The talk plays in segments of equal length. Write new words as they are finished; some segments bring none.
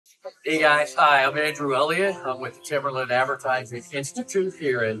Hey guys, hi, I'm Andrew Elliott. I'm with the Temerlin Advertising Institute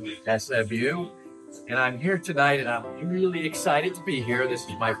here at SMU. And I'm here tonight and I'm really excited to be here. This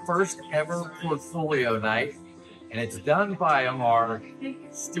is my first ever portfolio night. And it's done by our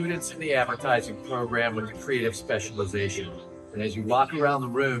students in the advertising program with the creative specialization. And as you walk around the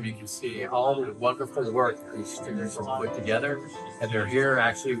room, you can see all the wonderful work that these students have put together. And they're here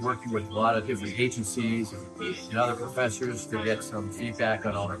actually working with a lot of different agencies and other professors to get some feedback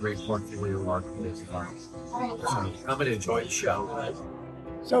on all the great portfolio work that's done. So come and enjoy the show.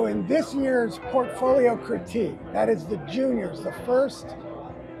 So in this year's portfolio critique, that is the juniors, the first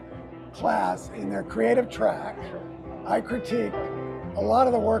class in their creative track, I critiqued a lot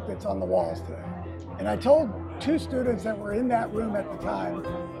of the work that's on the walls today. And I told two students that were in that room at the time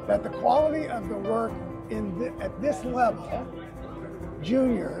that the quality of the work at this level,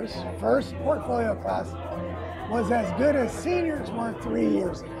 juniors, first portfolio class, was as good as seniors were 3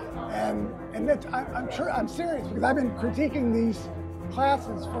 years ago. And that's, I'm serious, because I've been critiquing these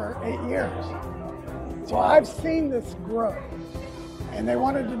classes for 8 years. So I've seen this growth. And they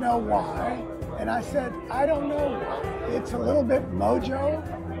wanted to know why. And I said, I don't know why. It's a little bit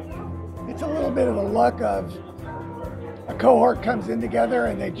mojo. It's a little bit of the luck of a cohort comes in together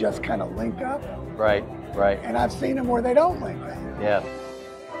and they just kind of link up. Right, right. And I've seen them where they don't link up. Yeah.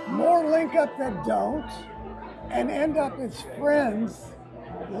 More link up that don't and end up as friends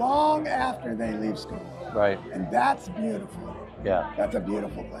long after they leave school. Right. And that's beautiful. Yeah. That's a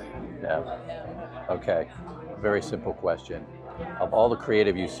beautiful thing. Yeah. Okay. Very simple question. Of all the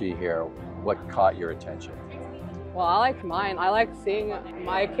creative you see here, what caught your attention? Well, I liked mine. I like seeing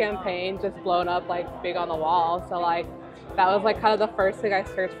my campaign just blown up like big on the wall. So like that was like kind of the first thing I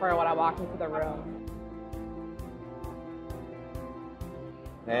searched for when I walked into the room.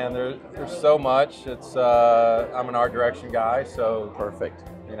 And there's so much. It's I'm an art direction guy, so Perfect.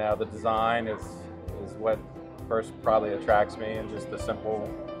 you know the design is what first probably attracts me, and just the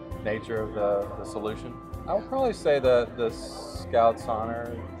simple nature of the solution. I would probably say the Skout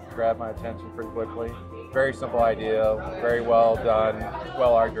Sawhny grabbed my attention pretty quickly. Very simple idea, very well done,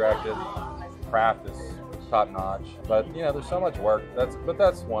 well art directed. Craft is top notch, but you know there's so much work.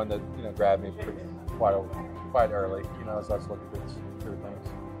 That's one that grabbed me quite early. As I was looking through things.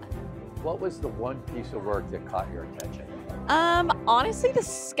 What was the one piece of work that caught your attention? Honestly, the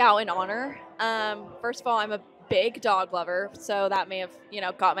Scout in Honor. First of all, I'm a big dog lover, so that may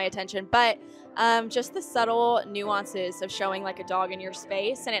have got my attention, but just the subtle nuances of showing like a dog in your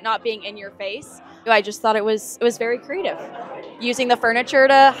space and it not being in your face. I just thought it was very creative, using the furniture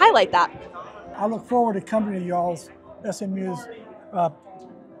to highlight that. I look forward to coming to y'all's SMU's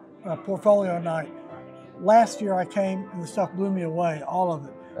portfolio night. Last year I came and the stuff blew me away, all of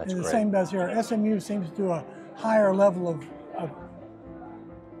it. That's and the great. same does here. SMU seems to do a higher level of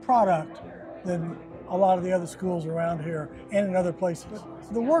product than a lot of the other schools around here and in other places.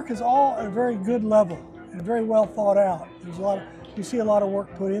 But the work is all at a very good level and very well thought out. There's you see a lot of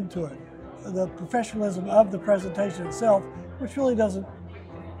work put into it. The professionalism of the presentation itself, which really doesn't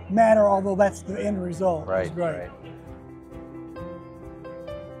matter, although that's the end result. Right, is great. right.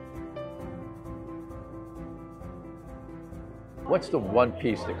 What's the one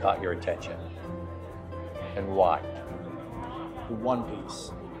piece that caught your attention and why? The one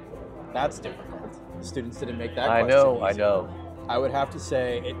piece. That's difficult. The students didn't make that I question know, easy. I know. I would have to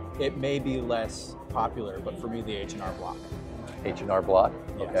say it may be less popular, but for me, the H&R Block. H&R Block?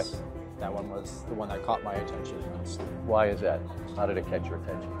 Yes. Okay. That one was the one that caught my attention most. Why is that? How did it catch your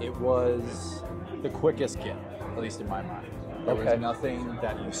attention? It was the quickest get, at least in my mind. There Okay. was nothing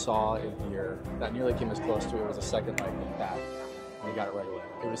that you saw in here that nearly came as close to it. It was a second like that. And you got it right away.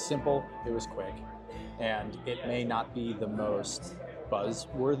 It was simple, it was quick, and it may not be the most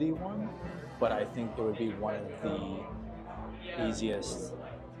buzzworthy one, but I think it would be one of the easiest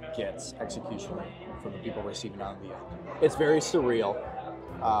gets executionally from the people receiving on the end. It's very surreal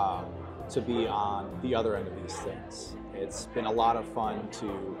to be on the other end of these things. It's been a lot of fun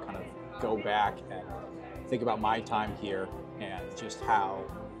to kind of go back and think about my time here and just how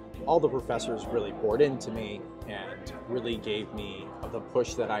all the professors really poured into me and really gave me the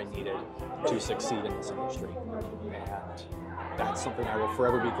push that I needed to succeed in this industry. And that's something I will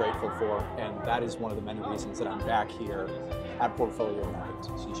forever be grateful for, and that is one of the many reasons that I'm back here at Portfolio Night,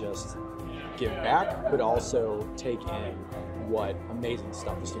 to just give back, but also take in what amazing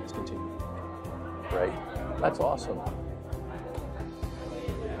stuff the students continue to make. Great. That's awesome.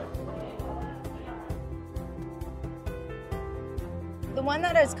 The one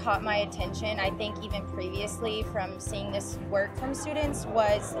that has caught my attention, I think even previously from seeing this work from students,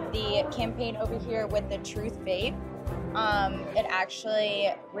 was the campaign over here with the Truth Vape. It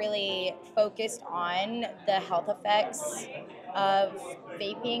actually really focused on the health effects of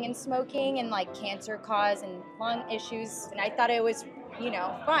vaping and smoking and like cancer cause and lung issues. And I thought it was,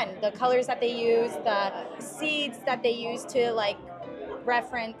 fun. The colors that they use, the seeds that they use to like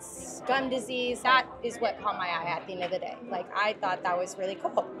reference gum disease, that is what caught my eye at the end of the day. Like, I thought that was really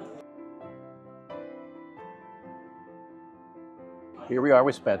cool. Here we are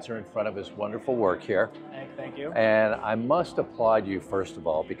with Spencer in front of his wonderful work here. Thank you. And I must applaud you, first of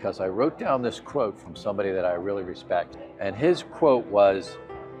all, because I wrote down this quote from somebody that I really respect. And his quote was,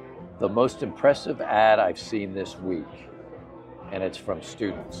 "The most impressive ad I've seen this week." And it's from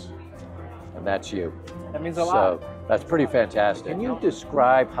students. And that's you. That means a lot. So that's pretty fantastic. Can you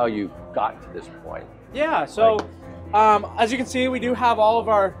describe how you got to this point? Yeah, so as you can see, we do have all of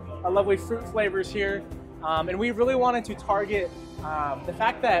our lovely fruit flavors here. And we really wanted to target the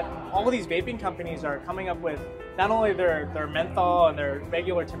fact that all of these vaping companies are coming up with not only their menthol and their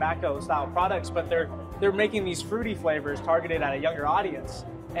regular tobacco style products, but they're making these fruity flavors targeted at a younger audience.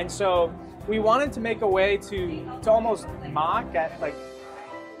 And so we wanted to make a way to almost mock at like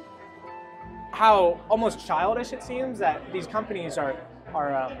how almost childish it seems that these companies are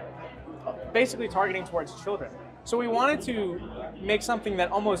basically targeting towards children. So we wanted to make something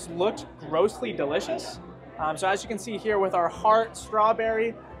that almost looked grossly delicious. So as you can see here with our heart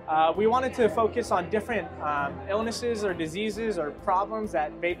strawberry, we wanted to focus on different illnesses or diseases or problems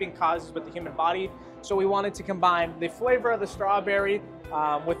that vaping causes with the human body. So we wanted to combine the flavor of the strawberry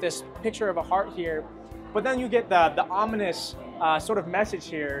with this picture of a heart here. But then you get the ominous sort of message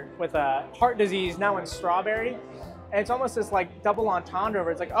here with heart disease now in strawberry. And it's almost this like double entendre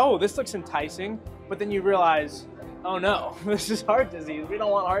where it's like, oh, this looks enticing. But then you realize, oh no, this is heart disease. We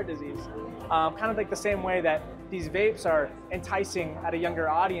don't want heart disease. Kind of like the same way that these vapes are enticing at a younger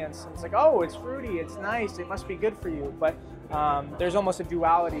audience. It's like, oh, it's fruity, it's nice, it must be good for you. But there's almost a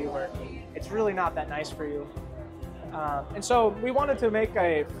duality where it's really not that nice for you. And so we wanted to make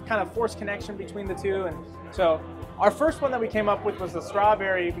a kind of forced connection between the two. And so our first one that we came up with was the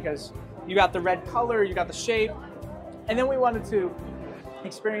strawberry because you got the red color, you got the shape. And then we wanted to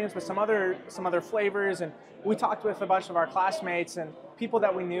experience with some other flavors. And we talked with a bunch of our classmates and people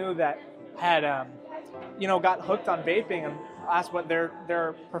that we knew that had got hooked on vaping and asked what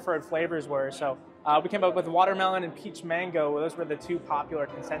their preferred flavors were. So we came up with watermelon and peach mango. Those were the two popular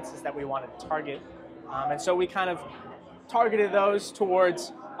consensus that we wanted to target. And so we kind of targeted those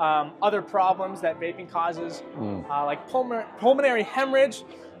towards other problems that vaping causes, like pulmonary hemorrhage.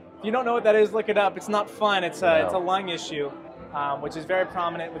 If you don't know what that is, look it up. It's not fun. It's a lung issue, which is very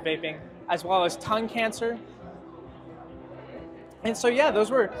prominent with vaping, as well as tongue cancer. And so, yeah,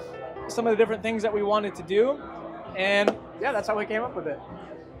 those were some of the different things that we wanted to do. And yeah, that's how we came up with it.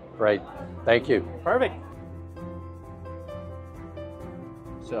 Great. Thank you. Perfect.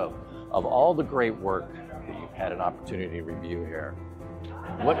 So, of all the great work that you've had an opportunity to review here,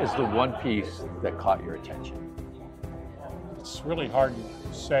 what is the one piece that caught your attention? It's really hard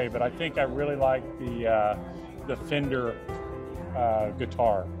to say, but I think I really like the Fender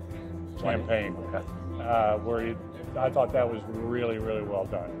guitar campaign, where I thought that was really, really well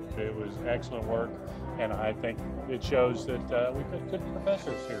done. It was excellent work, and I think it shows that we've got good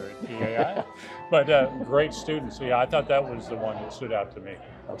professors here at PAI, but great students. Yeah, I thought that was the one that stood out to me.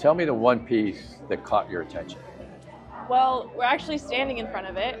 Well, tell me the one piece that caught your attention. Well, we're actually standing in front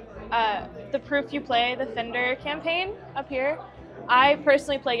of it. The Proof You Play, the Fender campaign up here. I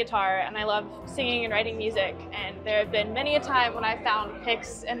personally play guitar and I love singing and writing music, and there have been many a time when I found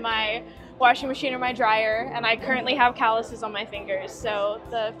picks in my washing machine or my dryer, and I currently have calluses on my fingers, so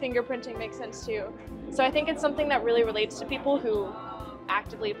the fingerprinting makes sense too. So I think it's something that really relates to people who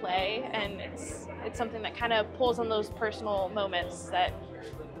actively play, and it's something that kind of pulls on those personal moments that.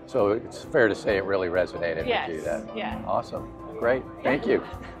 So it's fair to say it really resonated with you then. Yeah. Awesome. Great. Thank you.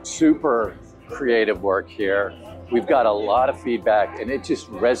 Super creative work here. We've got a lot of feedback and it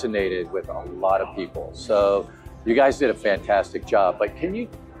just resonated with a lot of people. So you guys did a fantastic job. But can you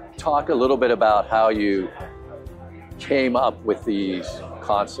talk a little bit about how you came up with these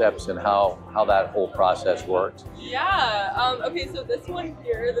concepts and how that whole process worked? Yeah. Okay, so this one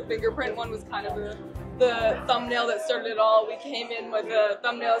here, the fingerprint one, was kind of the thumbnail that started it all. We came in with a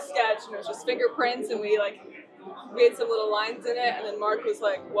thumbnail sketch and it was just fingerprints, and we made some little lines in it, and then Mark was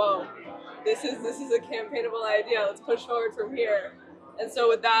like, whoa, this is a campaignable idea, let's push forward from here. And so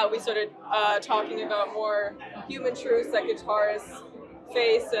with that, we started talking about more human truths that guitarists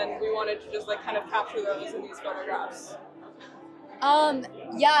face, and we wanted to just kind of capture those in these photographs.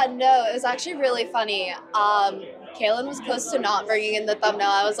 Yeah, no, it was actually really funny. Kailyn was close to not bringing in the thumbnail.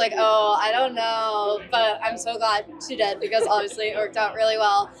 I was like, oh, I don't know, but I'm so glad she did because obviously it worked out really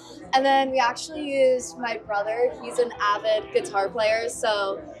well. And then we actually used my brother. He's an avid guitar player,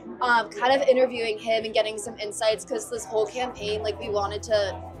 so kind of interviewing him and getting some insights because this whole campaign, like we wanted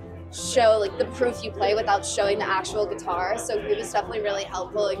to show like the proof you play without showing the actual guitar. So he was definitely really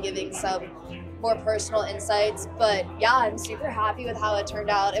helpful in giving some more personal insights. But yeah, I'm super happy with how it turned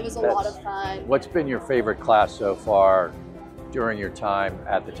out. It was a lot of fun. What's been your favorite class so far during your time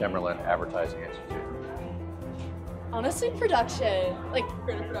at the Temerlin Advertising Institute? Honestly, production. Like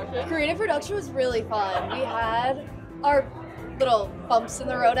Creative production? Creative production was really fun. We had our little bumps in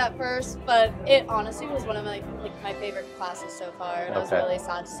the road at first, but it honestly was one of my favorite classes so far, and I was really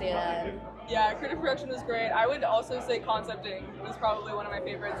sad to see it end. Yeah, creative production was great. I would also say concepting was probably one of my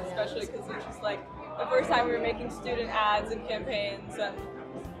favorites, especially because it's just like the first time we were making student ads and campaigns, and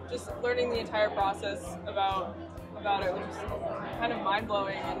just learning the entire process about it was just kind of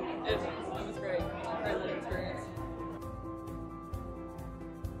mind-blowing, and it was great. Great learning experience.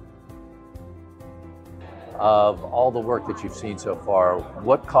 Of all the work that you've seen so far,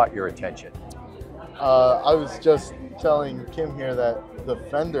 what caught your attention? I was just telling Kim here that the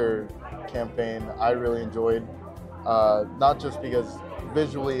Fender campaign I really enjoyed, not just because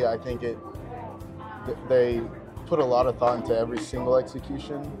visually I think they put a lot of thought into every single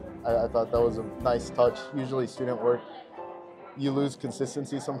execution. I thought that was a nice touch. Usually student work, you lose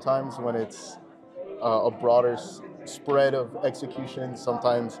consistency sometimes when it's a broader spread of executions.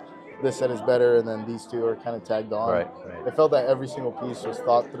 Sometimes this set is better and then these two are kind of tagged on. Right. I felt that every single piece was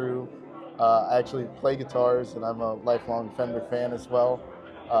thought through. I actually play guitars and I'm a lifelong Fender fan as well.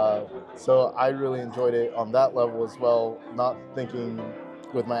 So I really enjoyed it on that level as well, not thinking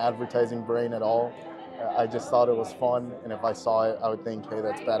with my advertising brain at all. I just thought it was fun, and if I saw it, I would think, hey,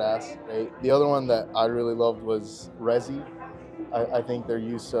 that's badass. Right? The other one that I really loved was Resi. I think their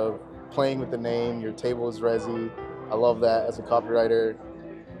use of playing with the name, your table is Resi. I love that as a copywriter.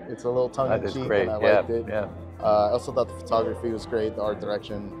 It's a little tongue-in-cheek, and I liked it. Yeah. I also thought the photography was great, the art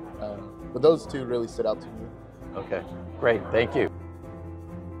direction. But those two really stood out to me. Okay, great, thank you.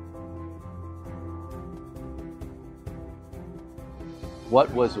 What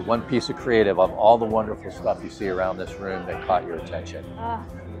was the one piece of creative of all the wonderful stuff you see around this room that caught your attention?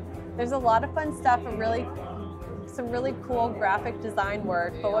 There's a lot of fun stuff and some really cool graphic design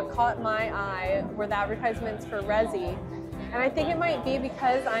work, but what caught my eye were the advertisements for Resi. And I think it might be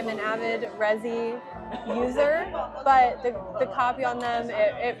because I'm an avid Resi user, but the copy on them,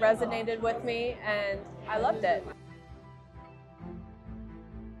 it resonated with me and I loved it.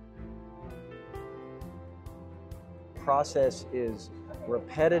 Process is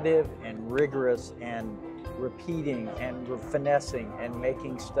repetitive and rigorous and repeating and finessing and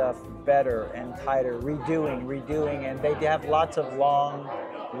making stuff better and tighter, redoing, and they have lots of long,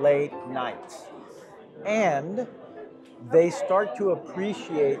 late nights. And they start to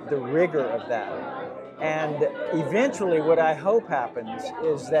appreciate the rigor of that. And eventually what I hope happens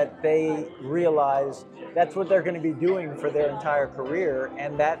is that they realize that's what they're going to be doing for their entire career,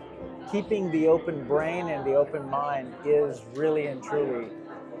 and that keeping the open brain and the open mind is really and truly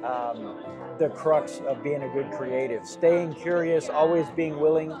the crux of being a good creative. Staying curious, always being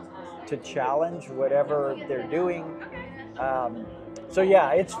willing to challenge whatever they're doing. So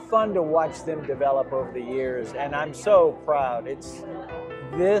yeah, it's fun to watch them develop over the years, and I'm so proud.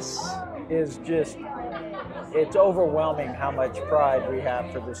 This is just, it's overwhelming how much pride we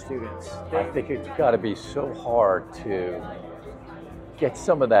have for the students. I think it's got to be so hard to get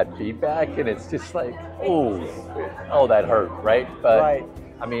some of that feedback, and it's just like, oh, that hurt, right? But right.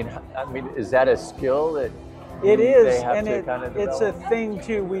 I mean, is that a skill that it is, they have and to kind of it's a thing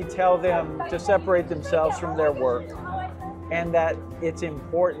too. We tell them to separate themselves from their work, and that it's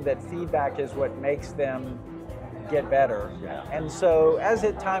important that feedback is what makes them get better. Yeah. And so as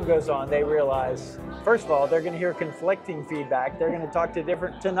time goes on, they realize, first of all, they're going to hear conflicting feedback. They're going to talk to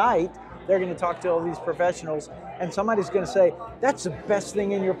tonight, they're going to talk to all these professionals, and somebody's going to say, that's the best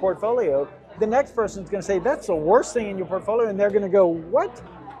thing in your portfolio. The next person's going to say, that's the worst thing in your portfolio, and they're going to go, what?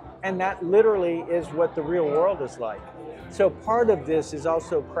 And that literally is what the real world is like. So part of this is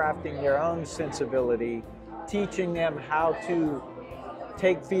also crafting their own sensibility, teaching them how to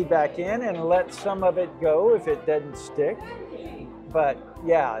take feedback in and let some of it go if it doesn't stick. But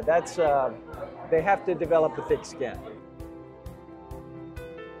yeah, that's they have to develop a thick skin.